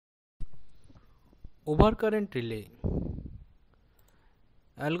Overcurrent relay.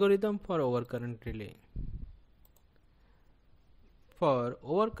 Algorithm for overcurrent relay. For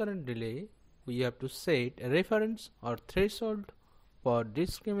overcurrent relay, we have to set a reference or threshold for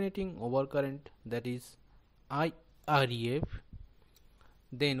discriminating overcurrent, that is IREF.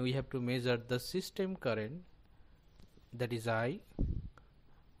 Then we have to measure the system current, that is I.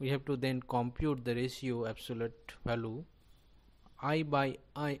 We have to then compute the ratio absolute value I by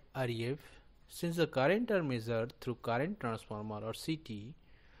IREF. Since the current are measured through current transformer or CT,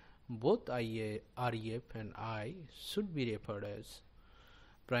 both REF and I should be referred as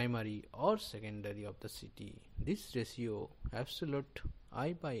primary or secondary of the CT. This ratio absolute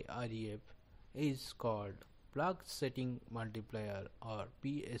I by REF is called plug setting multiplier or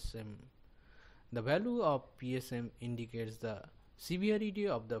PSM. The value of PSM indicates the severity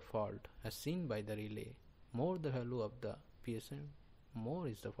of the fault as seen by the relay. More the value of the PSM, more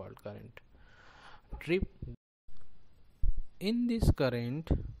is the fault current. In this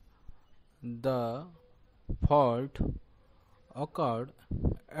current, the fault occurred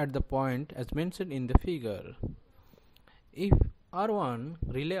at the point as mentioned in the figure. If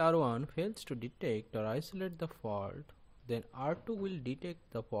relay R1 fails to detect or isolate the fault, then R2 will detect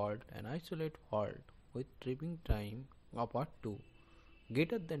the fault and isolate fault with tripping time of R2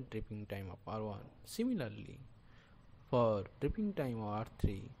 greater than tripping time of R1. Similarly, for tripping time of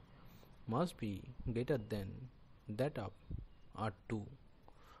R3 must be greater than that of R2.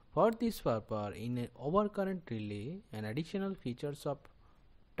 For this purpose, in an overcurrent relay, an additional features of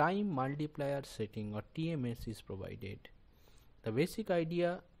time multiplier setting or TMS is provided. The basic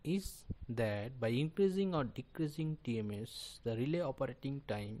idea is that by increasing or decreasing TMS, the relay operating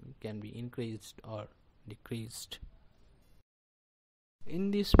time can be increased or decreased.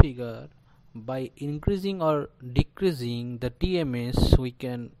 In this figure, by increasing or decreasing the TMS, we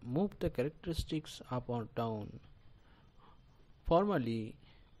can move the characteristics up or down. Formally,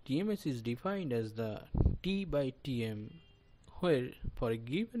 TMS is defined as the T by Tm, where for a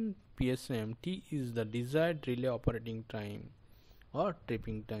given PSM, T is the desired relay operating time or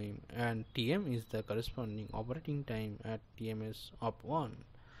tripping time and Tm is the corresponding operating time at TMS of 1.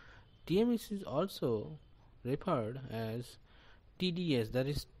 TMS is also referred as TDS, that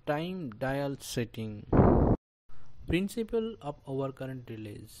is time dial setting. Principle of overcurrent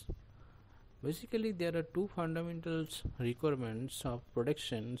relays. Basically, there are two fundamental requirements of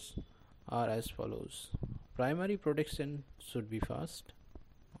protections are as follows. Primary protection should be fast.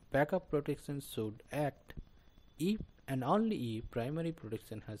 Backup protection should act if and only if primary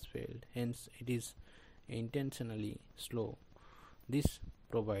protection has failed, hence it is intentionally slow. This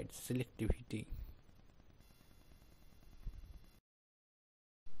provides selectivity.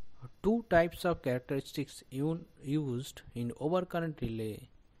 Two types of characteristics used in overcurrent relay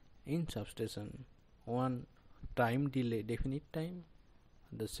in substation. One, time delay definite time.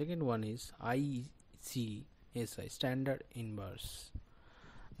 The second one is IEC SI, standard inverse.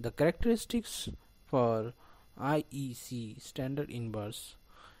 The characteristics for IEC standard inverse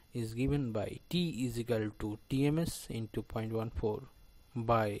is given by T is equal to TMS into 0.14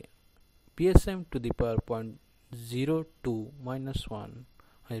 by PSM to the power 0.02 minus 1.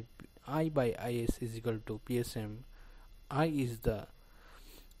 I by IS is equal to PSM. I is the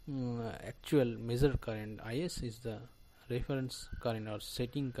actual measured current, IS is the reference current or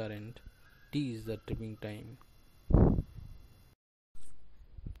setting current, T is the tripping time.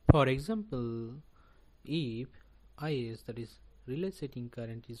 For example, if IS, that is relay setting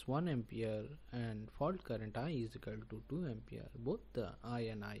current, is 1 ampere and fault current I is equal to 2 ampere, both the I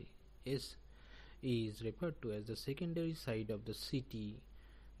and IS is referred to as the secondary side of the CT,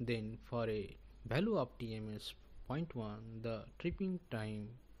 then for a value of TMS 0.1, the tripping time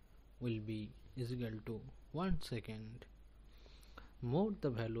will be is equal to 1 second. More the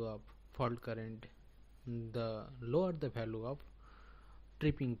value of fault current, the lower the value of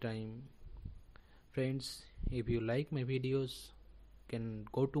tripping time. Friends, if you like my videos, can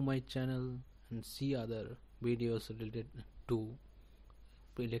go to my channel and see other videos related to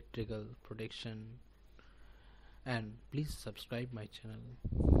electrical protection, and please subscribe my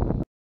channel.